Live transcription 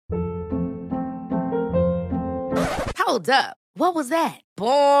Hold up. What was that?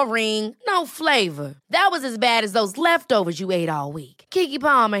 Boring. No flavor. That was as bad as those leftovers you ate all week. Keke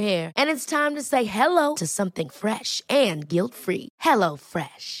Palmer here, and it's time to say hello to something fresh and guilt-free. Hello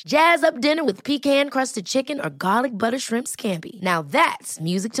Fresh. Jazz up dinner with pecan-crusted chicken or garlic butter shrimp scampi. Now that's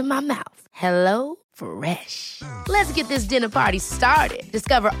music to my mouth. Hello Fresh. Let's get this dinner party started.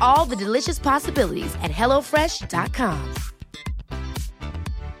 Discover all the delicious possibilities at hellofresh.com.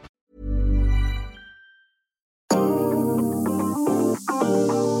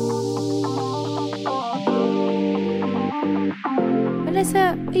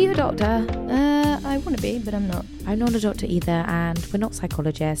 Melissa, are you a doctor? I want to be, but I'm not. I'm not a doctor either, and we're not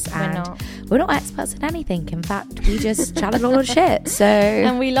psychologists, and not. we're not experts in anything. In fact, we just chat a lot of shit. So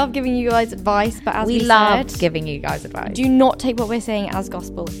And we love giving you guys advice, but as we love said, giving you guys advice. do not take what we're saying as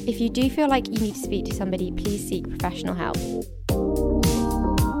gospel. If you do feel like you need to speak to somebody, please seek professional help.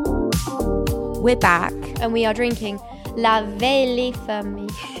 We're back. And we are drinking La Vieille Famille.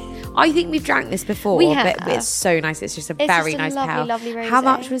 I think we've drank this before, We have. but it's so nice. It's just a It's very just a nice lovely, pale. lovely rosé. How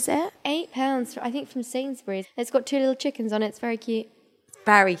much was it? £8, I think, from Sainsbury's. It's got 2 little chickens on it. It's very cute.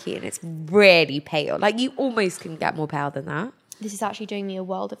 Very cute, and it's really pale. Like, you almost can get more pale than that. This is actually doing me a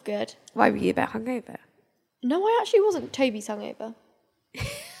world of good. Why were you a bit hungover? No, I actually wasn't. Toby's hungover.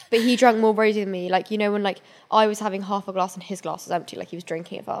 But he drank more rosé than me. Like, you know, when like I was having half a glass and his glass was empty, like he was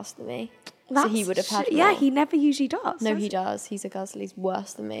drinking it faster than me. So he would have had more. Yeah, he never usually does. No, he does. He's a guzzler. He's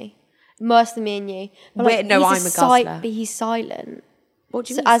worse than me. Worse than me and you. But, Wait, no, I'm a guzzler. But he's silent. What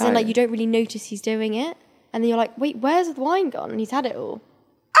do you So mean? as in, like, silent? you don't really notice he's doing it. And then you're like, wait, where's the wine gone? And he's had it all.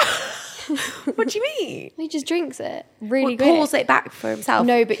 What do you mean? And he just drinks it really What, quick. pours it back for himself?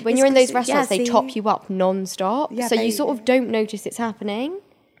 No, but when It's you're in those 'cause- restaurants, yeah, they see? top you up non-stop. Yeah, so you baby. sort of don't notice it's happening.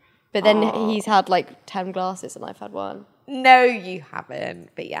 But then he's had like 10 glasses and I've had one. No, you haven't.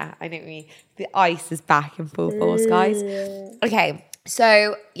 But yeah, I know what you mean. The ice is back in full force, guys. Okay,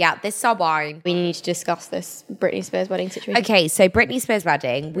 so yeah, this is our wine. We need to discuss this Britney Spears wedding situation. Okay, so Britney Spears'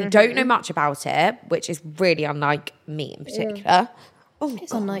 wedding. We don't know much about it, which is really unlike me in particular. Oh,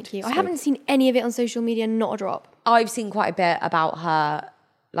 It's unlike you. I haven't seen any of it on social media, not a drop. I've seen quite a bit about her,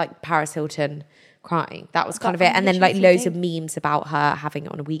 like Paris Hilton crying. That was kind of That it. And then like literally loads of memes about her having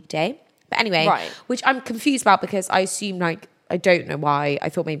it on a weekday. But anyway, Right. which I'm confused about because I assume like, I don't know why. I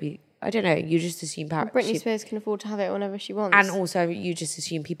thought maybe, I don't know, you just assume Paris. Britney Spears can afford to have it whenever she wants. And also you just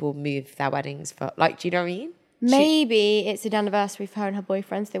assume people move their weddings for, like, do you know what I mean? Maybe it's an anniversary for her and her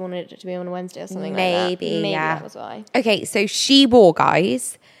boyfriend, so they wanted it to be on a Wednesday or something like that. Maybe, yeah. That was why. Okay, so she wore,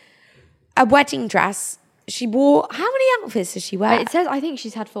 guys, a wedding dress. She wore, how many outfits does she wear? It says, I think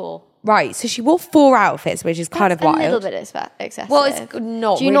she's had 4. Right, so she wore 4 outfits, which is kind of That's wild. a little bit excessive. Well, it's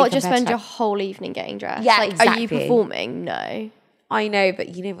not Do you really not just compared spend to your her. whole evening getting dressed? Yeah, like, Are you exactly. performing? No. I know, but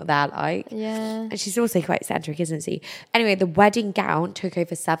you know what they're like. Yeah. And she's also quite eccentric, isn't she? Anyway, the wedding gown took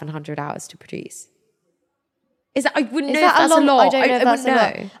over 700 hours to produce. Is that, I wouldn't know if that's a lot. I don't know if that's a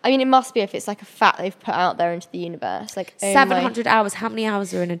lot. know. I mean, it must be if it's like a fact they've put out there into the universe. Like, oh my- 700 hours, how many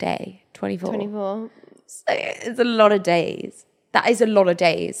hours are in a day? 24. 24. It's a lot of days. That is a lot of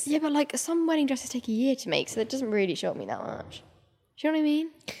days. Yeah, but like some wedding dresses take a year to make, so that doesn't really shock me that much. Do you know what I mean?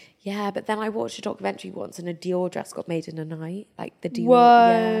 Yeah, but then I watched a documentary once and a Dior dress got made in a night. Like the Dior. Whoa.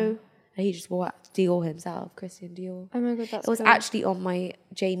 Yeah. And he just wore Dior himself, Christian Dior. Oh my God, that's It was cool. actually on my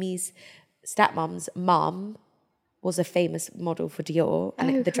Jamie's stepmom's mum was a famous model for Dior,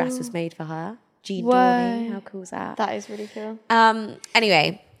 and the dress was made for her. Jean Whoa. Dorney, how cool is that? That is really cool.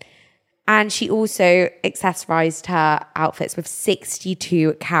 Anyway, and she also accessorized her outfits with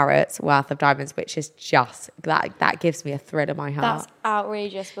 62 carats worth of diamonds, which is just that gives me a thrill in my heart. That's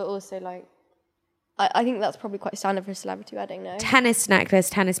outrageous, but also like, I think that's probably quite standard for a celebrity wedding, no? Tennis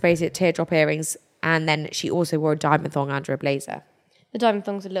necklace, tennis bracelet, teardrop earrings, and then she also wore a diamond thong under a blazer. The diamond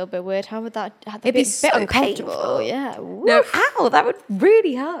thong's a little bit weird. How would that? It'd It'd be be a so bit uncomfortable. painful. Yeah. No, Woof. ow, that would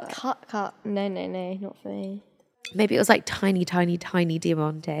really hurt. Cut. No, not for me. Maybe it was like tiny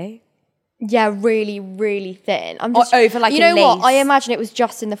diamante. Yeah, really, really thin. I'm just over, like, you a know what? lace. I imagine it was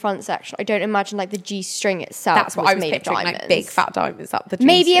just in the front section. I don't imagine like the G string itself. That's what I was made of picturing, like diamonds. big fat diamonds up the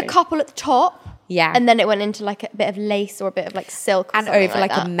Maybe a G-string. couple at the top. Yeah. And then it went into like a bit of lace or a bit of like silk or and something over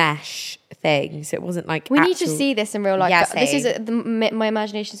like that. a mesh thing, so it wasn't like We need to actual- see this in real life. Yeah, This is same. my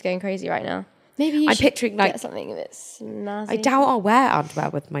imagination's going crazy right now. Maybe you I'm should picturing, like- get something that's snazzy. I doubt I'll wear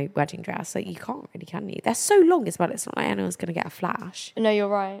underwear with my wedding dress. Like, you can't really, can you? They're so long as well. It's not like anyone's going to get a flash. No, you're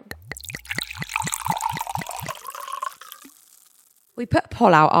right. We put a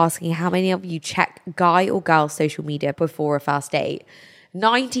poll out asking how many of you check guy or girl social media before a first date.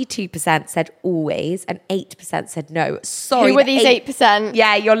 92% said always and 8% said no. Sorry. Who were these 8%?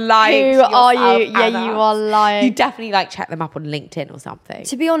 Yeah, you're lying. Who to are yourself, you? Yeah, Anna. you are lying. You definitely like check them up on LinkedIn or something.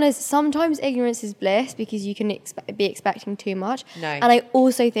 To be honest, sometimes ignorance is bliss because you can be expecting too much. No. And I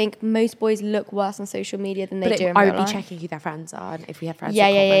also think most boys look worse on social media than they do in I real would be life. checking who their friends are and if we have friends.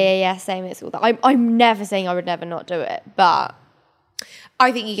 Yeah. Same. It's all that. I'm never saying I would never not do it, but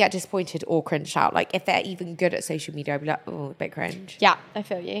I think you get disappointed or cringed out. Like if they're even good at social media, I'd be like, oh, a bit cringe. yeah, I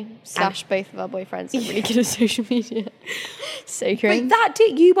feel you. Slash, both of our boyfriends are really good at social media. So cringe. But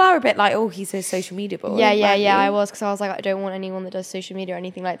you were a bit like, oh, he's a social media boy. Yeah. weren't you? I was because I was like, I don't want anyone that does social media or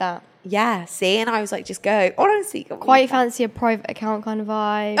anything like that. Yeah, see? And I was like, just go. Honestly. Quite fancy a private account kind of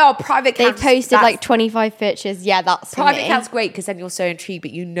vibe. Oh, private They've accounts. posted like 25 pictures. Yeah, that's for Private me. account's great because then you're so intrigued,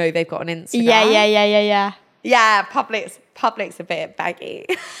 but you know they've got an Instagram. Yeah. Yeah, public's a bit baggy.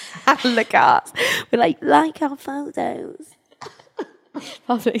 Have a look at us. We're like our photos.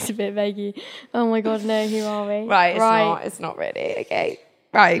 Public's a bit vaguey. Oh my god, no, who are we? Right, it's not really, okay.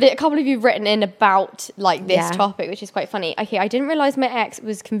 Right. A couple of you have written in about like this Yeah. topic, which is quite funny. Okay, I didn't realise my ex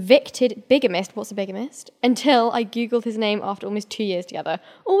was convicted bigamist. What's a bigamist? Until I googled his name after almost 2 years together.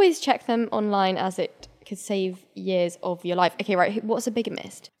 Always check them online as it could save years of your life. Okay, right. What's a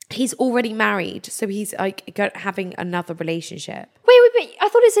bigamist? He's already married, so he's like having another relationship. Wait. I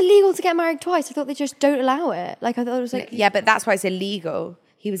thought it's illegal to get married twice. I thought they just don't allow it. Like I thought it was like Yeah, but that's why it's illegal.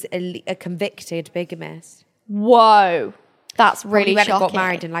 He was a convicted bigamist. whoa, that's really He went and shocking. got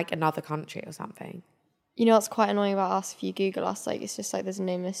married in like another country or something. You know what's quite annoying about us? If you Google us, like it's just like there's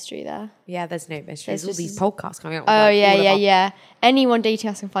no mystery there. Yeah, there's no mystery. There's There's all just- these podcasts coming out. With, Oh like, all of our- yeah. Anyone dating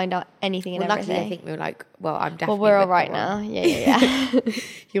us can find out anything and Well, luckily, everything. I think we're like, well, I'm Well, definitely. we're all with the right one. now. Yeah.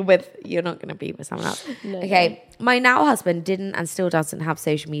 You're not going to be with someone else. Okay. My now husband didn't and still doesn't have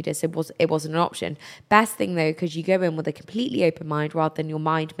social media, so it wasn't an option. Best thing though, because you go in with a completely open mind rather than your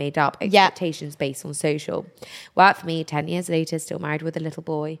mind made up expectations based on social. Worked for me. 10 years later, still married with a little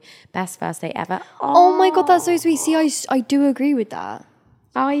boy. Best first date ever. Oh my god, that's so sweet. See, I do agree with that.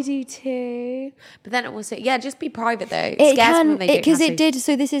 I do too. But then also, just be private though. It scares me can when they don't because have it did.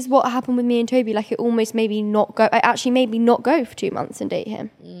 So this is what happened with me and Toby. Like it almost made me not go. I actually made me not go for 2 months and date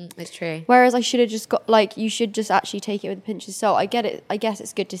him. It's true. Whereas I should have just got like you should just actually take it with a pinch of salt. I get it. I guess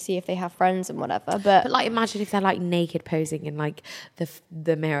it's good to see if they have friends and whatever. But But like, imagine if they're like naked posing in like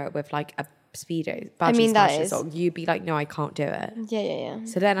the mirror with like a speedo. I mean, that smashes is- on. You'd be like, no, I can't do it. yeah.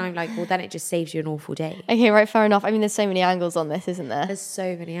 So then I'm like, well, then it just saves you an awful day. Okay, right, fair enough. I mean, there's so many angles on this, isn't there? There's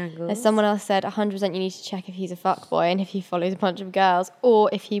so many angles. As someone else said, 100% you need to check if he's a fuckboy and if he follows a bunch of girls or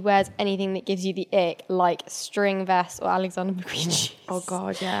if he wears anything that gives you the ick, like string vest or Alexander McQueen shoes. Oh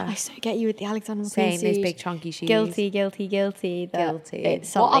God, yeah. I so get you with the Alexander McQueen Same, shoes. those big chunky shoes. Guilty. That Guilty.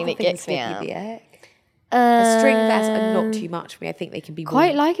 It's What something other that things gets me give you out. the ick? A string vest are not too much for me. I think they can be Quite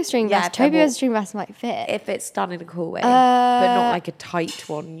worn like a string Yeah, vest. if they're Toby has a more- string vest might fit. if it's done in a cool way, but not like a tight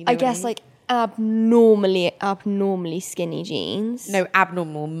one. You know I what guess mean? like abnormally skinny jeans. No,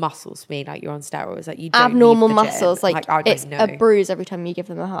 abnormal muscles for me, like you're on steroids. Like you don't Abnormal leave the muscles, gym. like I it's don't know. a bruise every time you give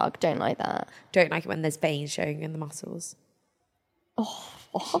them a hug. Don't like that. Don't like it when there's veins showing in the muscles.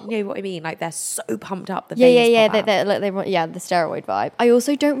 You know what I mean? Like they're so pumped up. The veins Yeah. pop out. They want the steroid vibe. I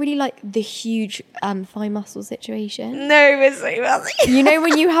also don't really like the huge thigh muscle situation. No, it's so messy. You know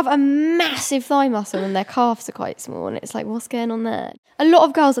when you have a massive thigh muscle and their calves are quite small, and it's like, what's going on there? A lot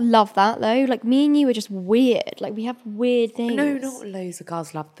of girls love that though. Like me and you are just weird. Like we have weird things. No, not loads of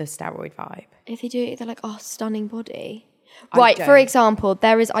girls love the steroid vibe. If they do, they're like, oh, stunning body. I Right, for don't. example,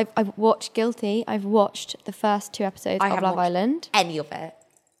 there is. I've watched Guilty. I've watched the first 2 episodes I of haven't Love watched Island. Any of it?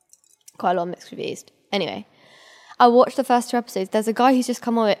 Quite a lot of mixed reviews. Anyway, I watched the first 2 episodes. There's a guy who's just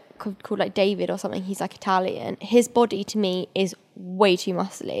come on it called like David or something. He's like Italian. His body to me is way too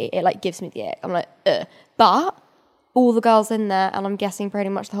muscly. It like gives me the ick. I'm like, ugh. But all the girls in there, and I'm guessing pretty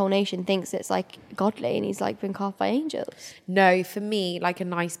much the whole nation thinks it's like godly, and he's like been carved by angels. No, for me, like a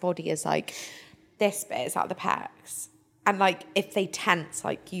nice body is like this bit is like the pecs. And like if they tense,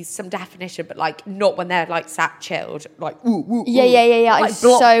 like use some definition, but like not when they're like sat chilled, like ooh. Yeah. I Like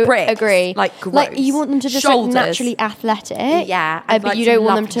block so bricks, agree. Like you want them to just Shoulders. look naturally athletic. Yeah, but and, like, you don't some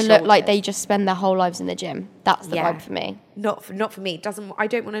want them to lovely look like they shoulders. just spend their whole lives in the gym. That's the vibe for me. Not for me. It doesn't. I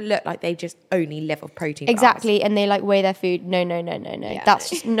don't want to look like they just only live off protein. bars. Exactly, and they like weigh their food. No.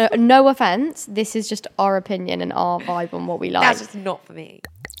 That's just no offense. This is just our opinion and our vibe on what we like. That's just not for me.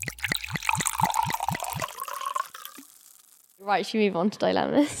 Right, should we move on to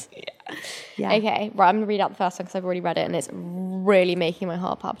dilemmas? Yeah. Okay, right, I'm gonna read out the first one because I've already read it and it's really making my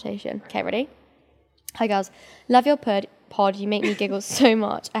heart palpitation. Okay, ready? Hi girls, love your pod. You make me giggle so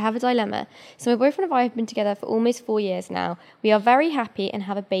much. I have a dilemma. So my boyfriend and I have been together for almost 4 years now. We are very happy and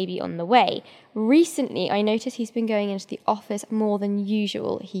have a baby on the way. Recently, I noticed he's been going into the office more than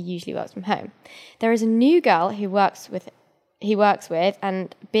usual. He usually works from home. There is a new girl he works with,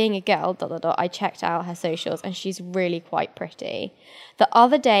 and being a girl, I checked out her socials, and she's really quite pretty. The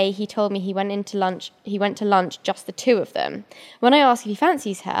other day, he told me he went to lunch, just the two of them. When I asked if he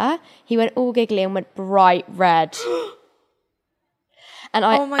fancies her, he went all giggly and went bright red.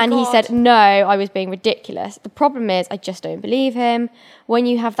 And he said, no, I was being ridiculous. The problem is, I just don't believe him. When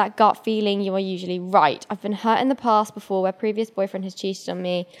you have that gut feeling, you are usually right. I've been hurt in the past before where previous boyfriend has cheated on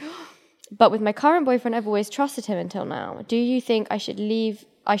me. But with my current boyfriend, I've always trusted him until now. Do you think I should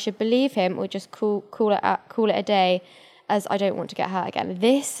believe him, or just call it a day, as I don't want to get hurt again?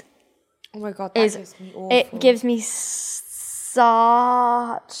 This, oh my God, that gives me awful. It gives me such.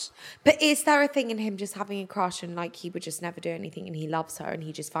 But is there a thing in him just having a crush and like he would just never do anything and he loves her and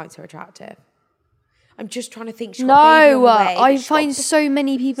he just finds her attractive? I'm just trying to think. No, I find so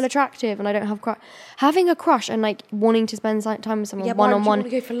many people attractive, and I don't have having a crush and like wanting to spend time with someone one-on-one,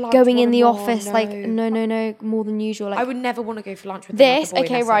 going in the office, no. Like no, more than usual. Like, I would never want to go for lunch with this.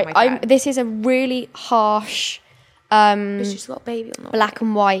 Okay, right. This is a really harsh, she's got a baby on the black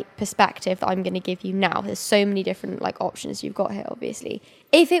and white perspective that I'm going to give you now. There's so many different like options you've got here. Obviously,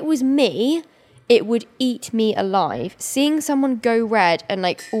 if it was me, it would eat me alive. Seeing someone go red and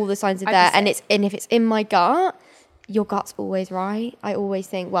like all the signs are there, and if it's in my gut, your gut's always right. I always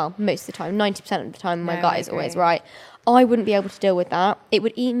think, well, most of the time, 90% of the time, my gut is always right. I wouldn't be able to deal with that. It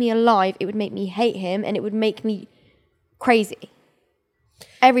would eat me alive. It would make me hate him, and it would make me crazy.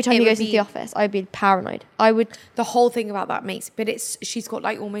 Every time he goes into the office, I would be paranoid. The whole thing about that she's got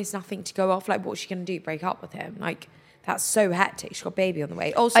like almost nothing to go off. Like, what's she going to do? Break up with him? Like, that's so hectic. She's got a baby on the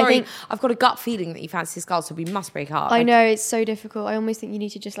way. Oh, sorry. I've got a gut feeling that you fancy this girl, so we must break up. I know, it's so difficult. I almost think you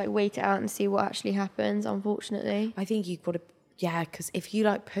need to just like wait it out and see what actually happens, unfortunately. I think you've got to, because if you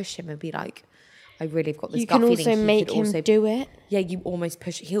like push him and be like, I really have got this gut feeling. You can also make him do it. Yeah, you almost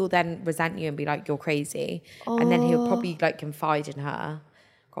push. He'll then resent you and be like, you're crazy. And then he'll probably like confide in her.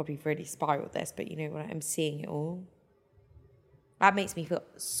 God, we've really spiraled this, but you know what? I'm seeing it all. That makes me feel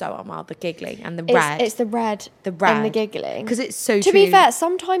so unwell. The giggling and the red. It's the red and the giggling. Because it's so To be fair,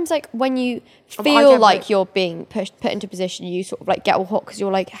 sometimes like when you feel like you're being put into a position, you sort of like get all hot because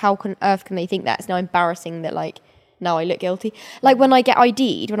you're like, how on earth can they think that? It's now embarrassing that like, now I look guilty. Like when I get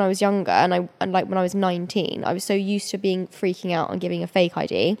ID'd when I was younger and like when I was 19, I was so used to freaking out and giving a fake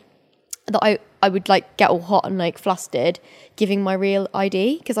ID that I would like get all hot and like flustered giving my real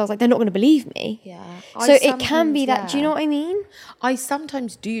ID because I was like, they're not going to believe me. Yeah. So it can be that. Do you know what I mean? I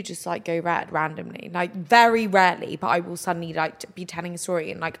sometimes do just like go red randomly, like very rarely, but I will suddenly like be telling a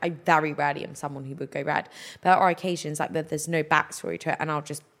story and like I very rarely am someone who would go red. But there are occasions like that there's no backstory to it and I'll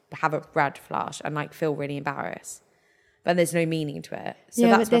just have a red flush and like feel really embarrassed. But there's no meaning to it. So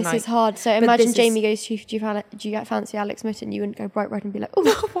yeah, that's but this is hard. So imagine Jamie goes to you, do you fancy Alex Mitten? You wouldn't go bright red and be like,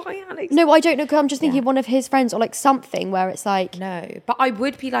 oh. Why Alex? No, I don't know, because I'm just thinking of one of his friends or like something where it's like. No, but I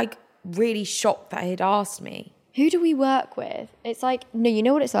would be like really shocked that he'd asked me. Who do we work with? It's like, no, you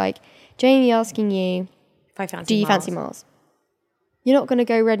know what it's like? Jamie asking you, do you fancy Mars? You're not going to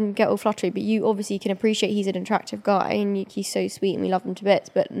go red and get all fluttery, but you obviously can appreciate he's an attractive guy and he's so sweet and we love him to bits,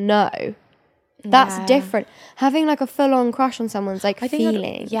 but no. That's different. Having like a full-on crush on someone's like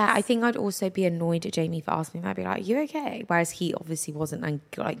feeling. I think I'd also be annoyed at Jamie for asking me. I'd be like, you okay? Whereas he obviously wasn't and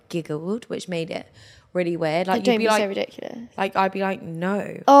like giggled, which made it really weird. Like, don't be so ridiculous. Like, I'd be like,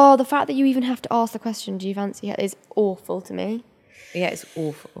 no. Oh, the fact that you even have to ask the question, do you fancy her, is awful to me. Yeah, it's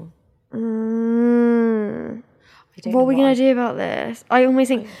awful. What are we going to do about this? I almost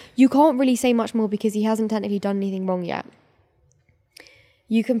think you can't really say much more because he hasn't technically done anything wrong yet.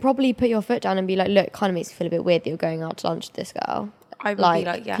 You can probably put your foot down and be like, look, it kind of makes me feel a bit weird that you're going out to lunch with this girl. I would be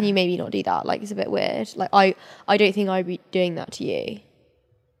like, yeah. Can you maybe not do that? Like, it's a bit weird. Like, I don't think I'd be doing that to you.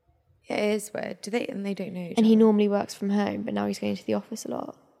 Yeah, it is weird. And they don't know each And other. he normally works from home, but now he's going to the office a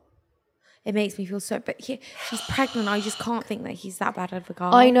lot. It makes me feel so... But she's pregnant. I just can't think that he's that bad of a guy.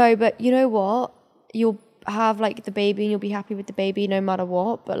 I know, but you know what? You'll have, like, the baby and you'll be happy with the baby no matter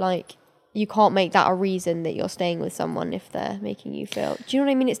what, but, like... You can't make that a reason that you're staying with someone if they're making you feel. Do you know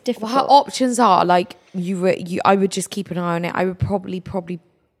what I mean? It's difficult. Well, her options are like I would just keep an eye on it. I would probably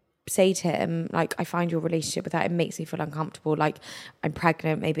say to him like, I find your relationship with her, it makes me feel uncomfortable. Like, I'm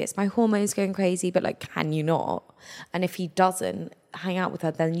pregnant. Maybe it's my hormones going crazy, but like, can you not? And if he doesn't hang out with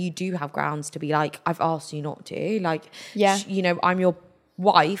her, then you do have grounds to be like, I've asked you not to. Like, yeah, I'm your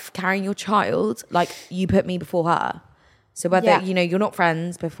wife carrying your child. Like, you put me before her. So whether, you're not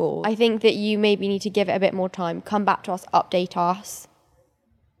friends before. I think that you maybe need to give it a bit more time. Come back to us, update us.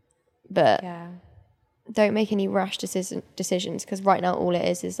 But don't make any rash decisions because right now all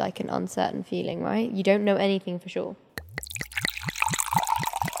it is like an uncertain feeling, right? You don't know anything for sure.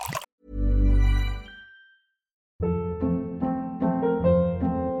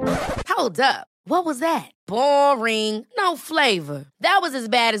 Hold up. What was that? Boring. No flavor. That was as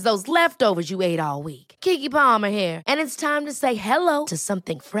bad as those leftovers you ate all week. Keke Palmer here, and it's time to say hello to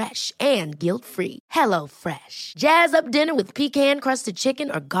something fresh and guilt-free. Hello Fresh. Jazz up dinner with pecan-crusted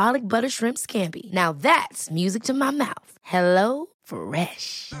chicken or garlic butter shrimp scampi. Now that's music to my mouth. Hello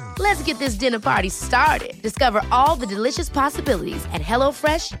Fresh. Let's get this dinner party started. Discover all the delicious possibilities at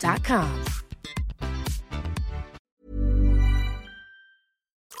hellofresh.com.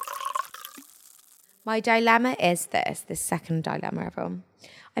 My dilemma is this second dilemma, everyone.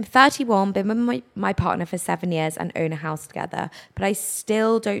 I'm 31, been with my partner for 7 years and own a house together, but I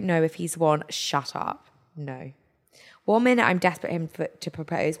still don't know if he's one. Shut up. No. 1 minute I'm desperate him to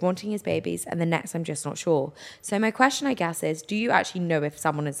propose, wanting his babies, and the next I'm just not sure. So my question, I guess, is, do you actually know if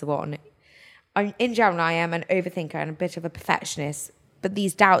someone is the one? In general, I am an overthinker and a bit of a perfectionist, but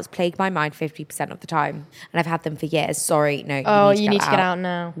these doubts plague my mind 50% of the time. And I've had them for years. Sorry, no. You need to get out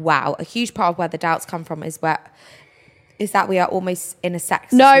now. Wow. A huge part of where the doubts come from is that we are almost in a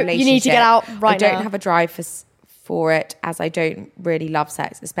sexist relationship. No, you need to get out right now. I don't have a drive for it, as I don't really love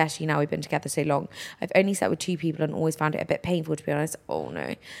sex, especially now we've been together so long. I've only slept with 2 people and always found it a bit painful, to be honest. Oh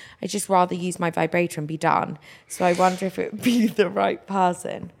no. I'd just rather use my vibrator and be done. So I wonder if it would be the right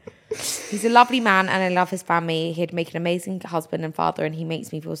person. He's a lovely man and I love his family. He'd make an amazing husband and father, and he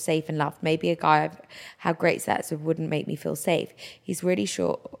makes me feel safe and loved. Maybe a guy I've had great sex with wouldn't make me feel safe. He's really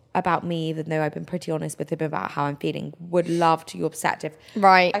sure about me, even though I've been pretty honest with him about how I'm feeling. Would love to your perspective.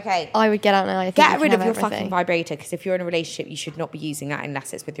 Right. Okay. I would get out now. Get rid of your fucking vibrator, because if you're in a relationship, you should not be using that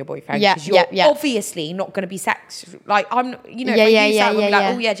unless it's with your boyfriend. Yeah, because you're obviously not going to be like, I'm, if I use that, I'll be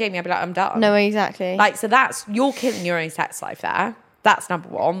like, oh yeah, Jamie, I'll be like, I'm done. No, exactly. Like, so you're killing your own sex life there. That's number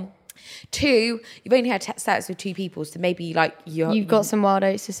 1. 2, you've only had sex with 2 people, so maybe like you've got some wild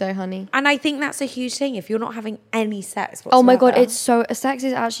oats to sow, honey. And I think that's a huge thing. If you're not having any sex whatsoever. Oh my god, sex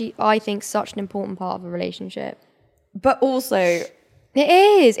is actually, I think, such an important part of a relationship. But also, it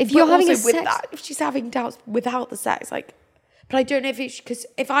is. If you're having if she's having doubts without the sex, like. But I don't know if it's because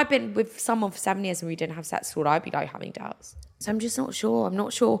if I've been with someone for 7 years and we didn't have sex at all, I'd be like having doubts. So I'm just not sure. I'm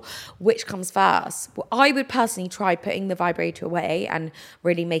not sure which comes first. Well, I would personally try putting the vibrator away and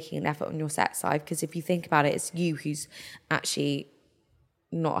really making an effort on your sex life, because if you think about it, it's you who's actually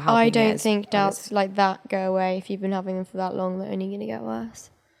not helping. I don't think doubts like that go away. If you've been having them for that long, they're only going to get worse.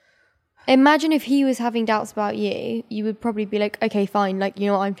 Imagine if he was having doubts about you, you would probably be like, okay, fine, like, you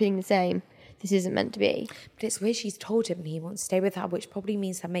know what, I'm feeling the same. This isn't meant to be. But it's weird, she's told him he wants to stay with her, which probably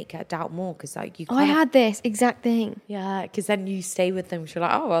means that make her doubt more, because like you can't. I had this exact thing. Yeah, because then you stay with them, you're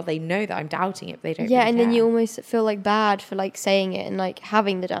like, oh well, they know that I'm doubting it, but they don't really and care. Then you almost feel like bad for like saying it and like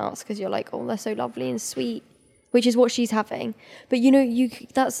having the doubts, because you're like, oh, they're so lovely and sweet, which is what she's having. But you know,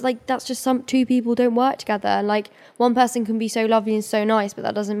 that's just 2 people don't work together, and like one person can be so lovely and so nice, but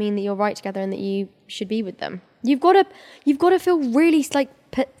that doesn't mean that you're right together and that you should be with them. You've got to feel really like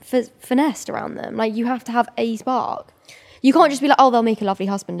finessed around them. Like, you have to have a spark. You can't just be like, oh, they'll make a lovely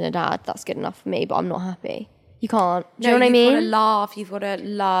husband and a dad, that's good enough for me, but I'm not happy. You can't. Do you know what I mean? You've got to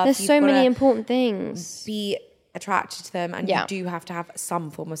love. There's so many important things. Be attracted to them, and you do have to have some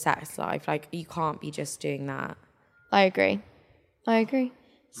form of sex life. Like, you can't be just doing that. I agree.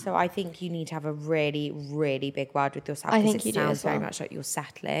 So I think you need to have a really, really big word with yourself. I think you do as well. It sounds very much like you're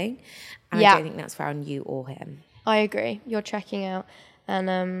settling, and I don't think that's fair on you or him. I agree. You're checking out,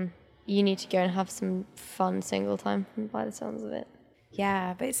 and you need to go and have some fun single time by the sounds of it.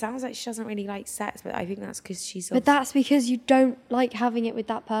 Yeah, but it sounds like she doesn't really like sex, but I think that's because she's... But that's because you don't like having it with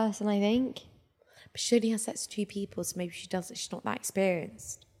that person, I think. But she only has sex with 2 people, so maybe she's not that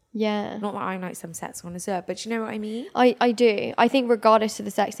experienced. Yeah. Not that I'm like some sex connoisseur, but do you know what I mean? I do. I think regardless of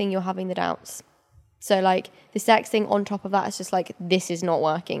the sex thing, you're having the doubts. So like the sex thing on top of that is just like, this is not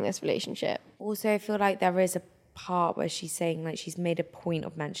working, this relationship. Also, I feel like there is a part where she's saying like she's made a point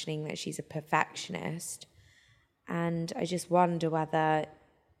of mentioning that she's a perfectionist. And I just wonder whether...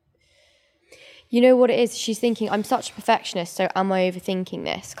 You know what it is? She's thinking, I'm such a perfectionist, so am I overthinking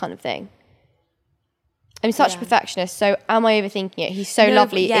this kind of thing? I'm such a perfectionist, so am I overthinking it? He's so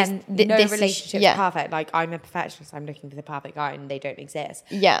lovely. Yeah, no relationship's perfect. Like, I'm a perfectionist, I'm looking for the perfect guy, and they don't exist.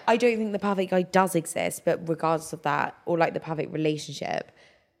 Yeah. I don't think the perfect guy does exist, but regardless of that, or like the perfect relationship,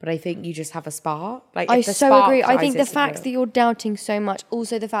 But I think you just have a spark. Like, I if the so spark agree. I dies, think the it's fact real. that you're doubting so much,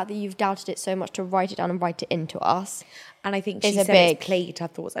 also the fact that you've doubted it so much to write it down and write it into us. And I think she is a said big- it's plagued her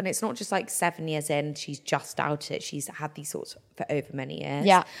thoughts. And it's not just like 7 years in, she's just doubted it. She's had these thoughts for over many years.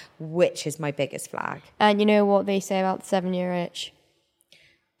 Yeah. Which is my biggest flag. And you know what they say about the 7-year itch?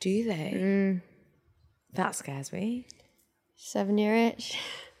 Do they? That scares me. 7-year itch.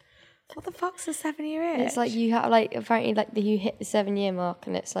 What the fuck's a 7-year itch? It's like you have like apparently like you hit the 7-year mark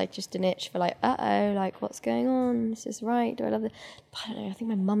and it's like just an itch for like like what's going on? Is this right? Do I love it? I don't know. I think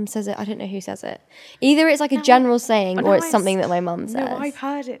my mum says it. I don't know who says it. Either it's like a general saying or it's something that my mum says. No, I've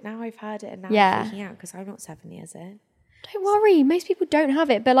heard it. Now I've heard it, and now Yeah. I'm freaking out because I'm not 7 years in. Don't worry, most people don't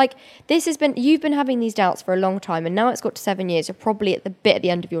have it. But like you've been having these doubts for a long time, and now it's got to 7 years. You're probably at the bit at the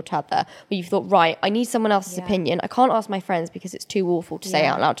end of your tether where you've thought, right, I need someone else's opinion. I can't ask my friends because it's too awful to say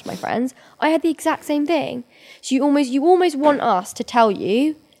out loud to my friends. I had the exact same thing. So you almost want us to tell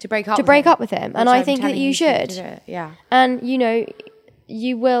you To break up with him, Which and I I'm think that telling you to should. do it. Yeah. And you know,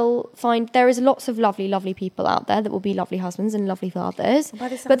 you will find there is lots of lovely, lovely people out there that will be lovely husbands and lovely fathers, by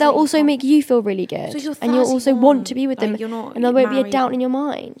the but they'll sounds of it, also you make you feel really good, So you're and you'll also 31, want to be with them, like, you're not and there won't be a married. doubt in your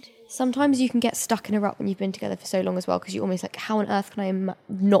mind. Sometimes you can get stuck in a rut when you've been together for so long as well, because you're almost like, how on earth can I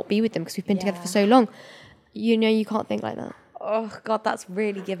not be with them because we've been together for so long? You know, you can't think like that. Oh God, that's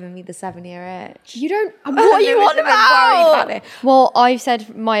really giving me the 7-year itch. You don't. What are you on I'm worried about it. Well, I've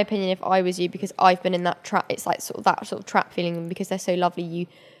said my opinion if I was you, because I've been in that trap. It's like that sort of trap feeling, and because they're so lovely,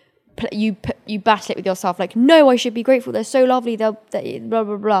 you battle it with yourself. Like, no, I should be grateful. They're so lovely. They blah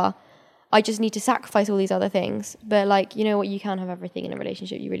blah blah. I just need to sacrifice all these other things. But like, you know what? You can have everything in a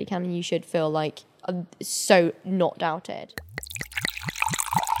relationship. You really can, and you should feel like so not doubted.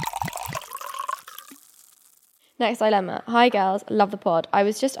 Next dilemma. Hi girls, love the pod. I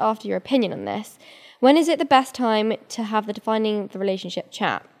was just after your opinion on this. When is it the best time to have the defining the relationship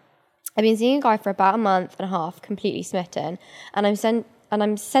chat? I've been seeing a guy for about a month and a half, completely smitten, and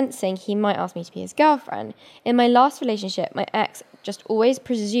I'm sensing he might ask me to be his girlfriend. In my last relationship, my ex just always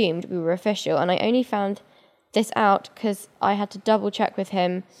presumed we were official, and I only found this out because I had to double check with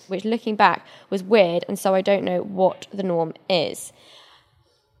him, which looking back was weird, and so I don't know what the norm is.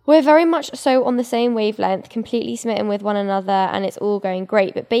 We're very much so on the same wavelength, completely smitten with one another, and it's all going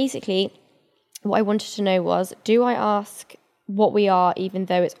great. But basically, what I wanted to know was, do I ask what we are even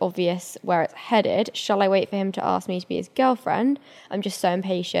though it's obvious where it's headed? Shall I wait for him to ask me to be his girlfriend? I'm just so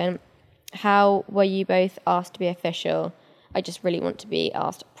impatient. How were you both asked to be official? I just really want to be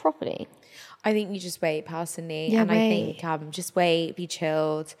asked properly. I think you just wait personally, Yeah, and wait. I think just wait, be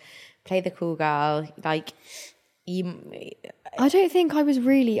chilled, play the cool girl. Like I don't think I was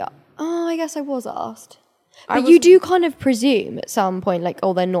really... Oh, I guess I was asked. I But you wasn't- do kind of presume at some point, like,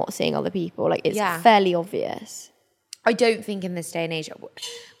 oh, they're not seeing other people. Like, it's Yeah. fairly obvious. I don't think in this day and age,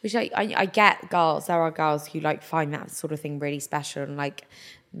 which I get girls, there are girls who like find that sort of thing really special and like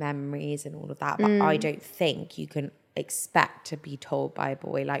memories and all of that, but I don't think you can expect to be told by a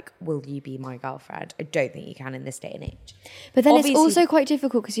boy like, will you be my girlfriend? I don't think you can in this day and age. But then Obviously- it's also quite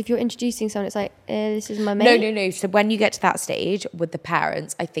difficult because if you're introducing someone, it's like, this is my mate. No. So when you get to that stage with the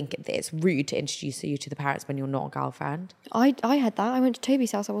parents, I think it's rude to introduce you to the parents when you're not a girlfriend. I had that. I went to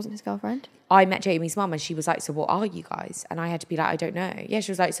Toby's house. I wasn't his girlfriend. I met Jamie's mum and she was like, so what are you guys? And I had to be like, I don't know. Yeah, she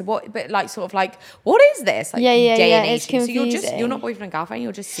was like, so what? But like, sort of like, what is this? Like, Yeah, day and it's age. So confusing. you're not boyfriend and girlfriend,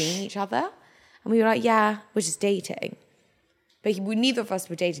 you're just seeing each other. And we were like, yeah, we're just dating. But neither of us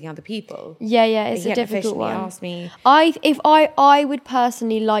were dating other people. Yeah, it's He a hadn't difficult officially one. asked me. I would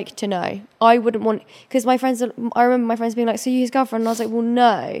personally like to know. I wouldn't want, because I remember my friends being like, so you his girlfriend? And I was like, well,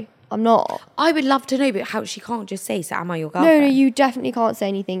 no, I'm not. I would love to know, but how she can't just say, so am I your No, girlfriend? you definitely can't say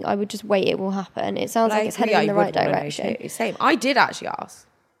anything. I would just wait. It will happen. It sounds like it's headed in the right direction. Same. I did actually ask.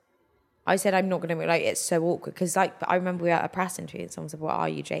 I said, I'm not going to, like, it's so awkward. Because, like, I remember we were at a press interview and someone said, what are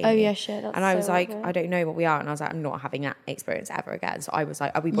you, Jamie? Oh, yeah, shit. That's and I so was like, awkward. I don't know what we are. And I was like, I'm not having that experience ever again. So I was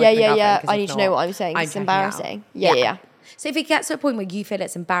like, are we boyfriend and Yeah. girlfriend? 'Cause I if need to not, know what I'm saying. I'm It's checking out. embarrassing. Yeah. So if it gets to a point where you feel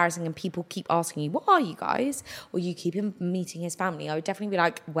it's embarrassing and people keep asking you, what are you guys? Or you keep him meeting his family, I would definitely be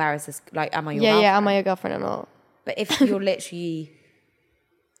like, where is this? Like, am I your girlfriend? Yeah. Am I your girlfriend or not? But if you're literally...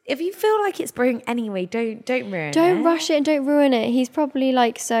 If you feel like it's brewing anyway, don't ruin it. Don't rush it and don't ruin it. He's probably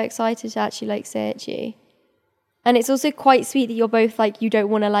like so excited to actually like say it to you. And it's also quite sweet that you're both like, you don't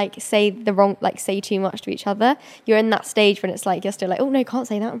want to like say too much to each other. You're in that stage when it's like, you're still like, oh no, can't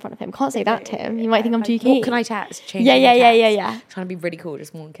say that in front of him. Can't say that to him. He might think I'm too keen. What can I text? Change Yeah. my text. Yeah. Trying to be really cool,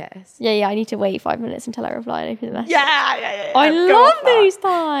 just one kiss. Yeah. I need to wait 5 minutes until I reply and open the message. Yeah. I Go love off that. those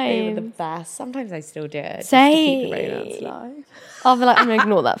They were the times. best. Sometimes I still do it. Just to keep the romance Same. alive. I'll be like, I'm going to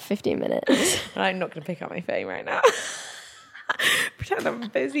ignore that for 15 minutes. I'm not going to pick up my phone right now. Pretend I'm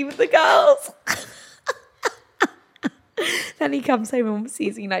busy with the girls. Then he comes home and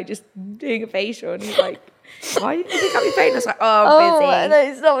sees me like just doing a facial, and he's like, "Why didn't you pick up your phone?" I was like, "Oh, busy."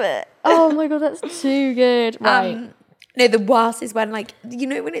 No, stop it. Oh my god, that's too good. Right. No, the worst is when like, you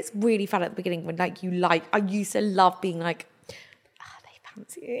know, when it's really fun at the beginning, when like I used to love being like, they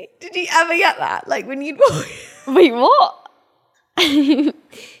fancy me. Did you ever get that? Like when you'd Wait, what?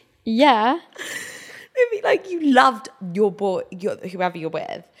 Yeah. maybe like you loved your boy, whoever you're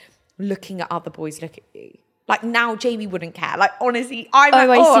with, looking at other boys look at you. Like now Jamie wouldn't care. Like honestly, I see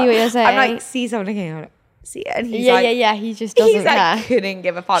what you're saying. I'm like, see someone looking at it. See it, and he's Yeah. He just doesn't he's like, care. couldn't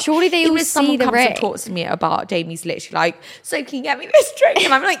give a fuck. Surely they all Even if someone see the comes ring. and talks to me about Jamie's literally like, so can you get me this drink?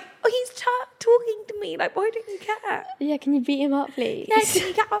 And I'm like, oh, he's talking to me. Like, why don't you care? Yeah, can you beat him up, please? Yeah, can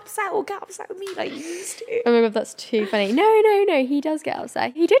you get upset with me like you used to? Oh my god, that's too funny. No, he does get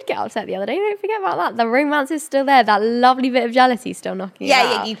upset. He did get upset the other day. Don't forget about that. The romance is still there. That lovely bit of jealousy still knocking you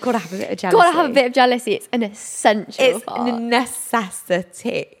Yeah, out. you've got to have a bit of jealousy. Gotta have a bit of jealousy. It's an essential It's part. a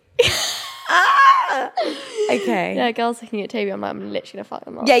necessity. Okay. Yeah, girls looking at Toby, I'm like, I'm literally gonna fuck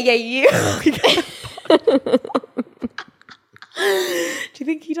them up. Yeah, you. Do you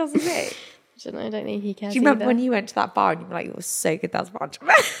think he doesn't know? I don't think he cares. Do you remember either. when you went to that bar and you were like, it was so good, that's a bunch of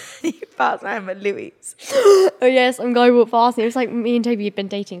men. You passed him at Louis. Oh yes, some guy walked past me. It was like me and Toby had been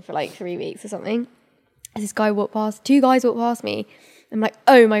dating for like 3 weeks or something. And this guy walked past, 2 guys walked past me. I'm like,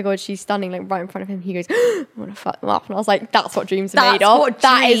 oh my god, she's stunning, like right in front of him. He goes, I want to fuck them up. And I was like, that's what dreams are made of.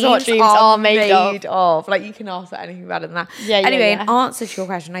 That is what dreams are made of. Like you can ask for anything better than that. Yeah, anyway, yeah. in answer to your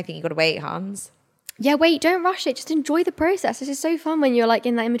question, I think you got to wait, Hans. Yeah, wait, don't rush it. Just enjoy the process. This is so fun when you're like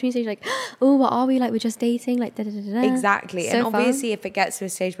in that in-between stage, like, oh, what are we? Like, we're just dating, like, da-da-da-da. Exactly. So and fun. obviously, if it gets to a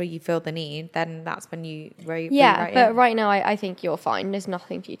stage where you feel the need, then that's when you Yeah, but right now, I think you're fine. There's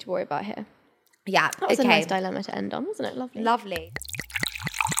nothing for you to worry about here. Yeah, That was okay. a nice dilemma to end on, wasn't it? Lovely. Lovely.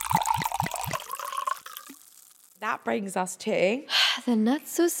 That brings us to... The Not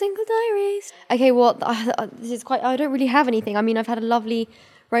So Single Diaries. Okay, well, this is quite... I don't really have anything. I mean, I've had a lovely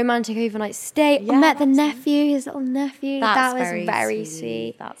romantic overnight stay. I met the nephew, his little nephew. That was very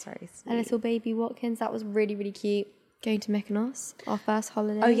sweet. That's very sweet. A little baby Watkins. That was really, really cute. Going to Mykonos, our first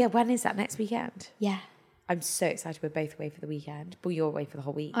holiday. Oh, yeah. When is that? Next weekend? Yeah. I'm so excited. We're both away for the weekend. But you're away for the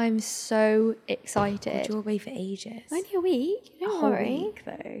whole week. I'm so excited. You're away for ages. Only a week. Don't a whole worry. week,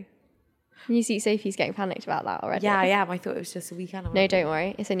 though. You see, Sophie's getting panicked about that already. Yeah, I am. I thought it was just a weekend. No, don't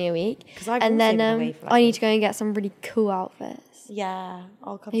worry. It's only a week. 'Cause I've and also then been away for, like, I need to go and get some really cool outfits. Yeah.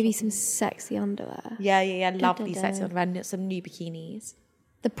 I'll come Maybe shopping. some sexy underwear. Yeah. Lovely Da-da-da. sexy underwear. Some new bikinis.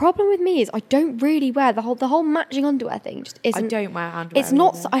 The problem with me is I don't really wear the whole matching underwear thing. Just isn't. I don't wear underwear. It's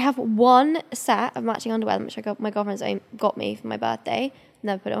not. either. I have one set of matching underwear which my girlfriend's got me for my birthday.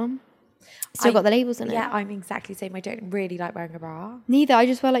 Never put it on. Still got the labels in it. Yeah, I'm exactly the same. I don't really like wearing a bra. Neither. I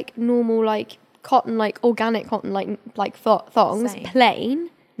just wear like normal like cotton, like organic cotton, like thongs, Same. plain.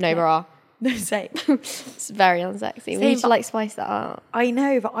 No bra. No, same. It's very unsexy. We Same, need to but- like spice that up. I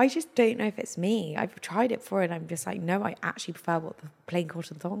know, but I just don't know if it's me. I've tried it before and I'm just like, no, I actually prefer what the plain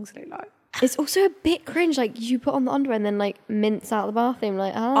cotton thongs look like. It's also a bit cringe. Like you put on the underwear and then like mince out the bathroom.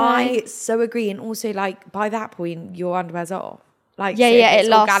 Like I so agree. And also, like, by that point, your underwear's off. Like, Yeah, so yeah, it's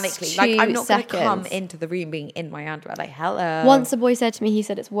it lasts organically. Like, I'm 2 not going to come seconds. into the room being in my underwear. Like, hello. Once a boy said to me, he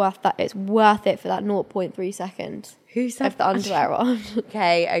said it's worth that. It's worth it for that 0.3 seconds. Who said of the that? underwear on?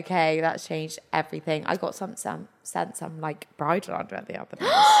 Okay, that's changed everything. I got sent some like bridal underwear the other day.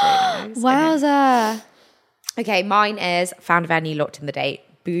 It was so nice. Wowza. Okay, mine is found a venue, locked in the date.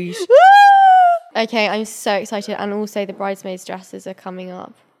 Boosh. Okay, I'm so excited. And also the bridesmaids dresses are coming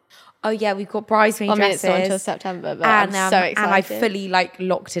up. Oh yeah, we've got bridesmaid I mean, dresses. it's not until September, but I'm so excited. And I fully like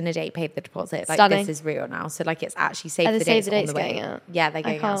locked in a date, paid the deposit. Like Stunning. this is real now. So like it's actually saved Are the the dates save the on dates the way. going out? Yeah, they're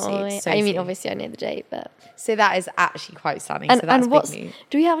going out soon. wait. So I mean, soon. obviously I know the date, but So that is actually quite stunning. and so that's what's big news.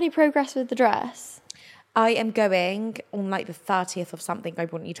 do we have any progress with the dress? I am going on like the 30th of something. I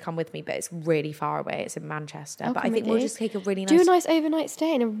want you to come with me, but it's really far away. It's in Manchester. Oh, but I can we think we'll do? just take a really nice. Do a nice overnight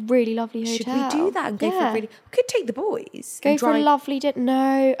stay in a really lovely Should hotel. we do that and go for a really? We could take the boys. Go and for a drive- lovely dinner.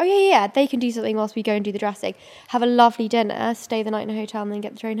 No. Oh, yeah. They can do something whilst we go and do the dressing. Have a lovely dinner, stay the night in a hotel, and then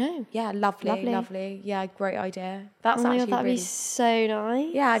get the train home. Yeah, lovely. Yeah, great idea. That's Oh my actually God, that'd really. be so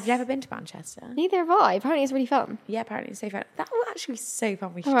nice. Yeah, I've never been to Manchester. Neither have I. Apparently, it's really fun. Yeah, apparently it's so fun. That will actually be so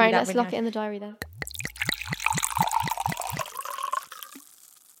fun. We should All right, do that. let's when lock you it in the diary then.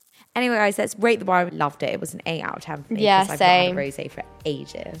 Anyway, guys, let's rate the bar. Loved it. It was an 8 out of 10 for me. Yeah, 'cause I've same. not had a rosé for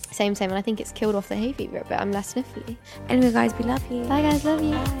ages. Same, and I think it's killed off the hay fever a bit. I'm less sniffly. Anyway, guys, we love you. Bye, guys. Love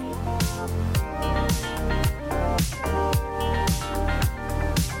you.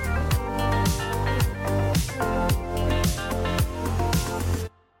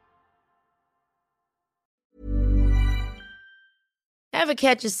 Ever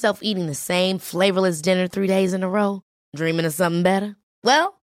catch yourself eating the same flavorless dinner 3 days in a row? Dreaming of something better?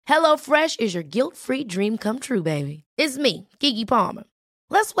 Well, HelloFresh is your guilt-free dream come true, baby. It's me, Keke Palmer.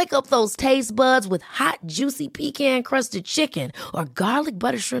 Let's wake up those taste buds with hot, juicy pecan-crusted chicken or garlic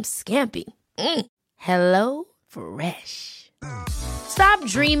butter shrimp scampi. Hello Fresh. Stop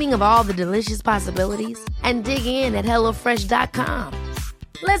dreaming of all the delicious possibilities and dig in at HelloFresh.com.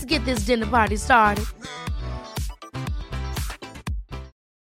 Let's get this dinner party started.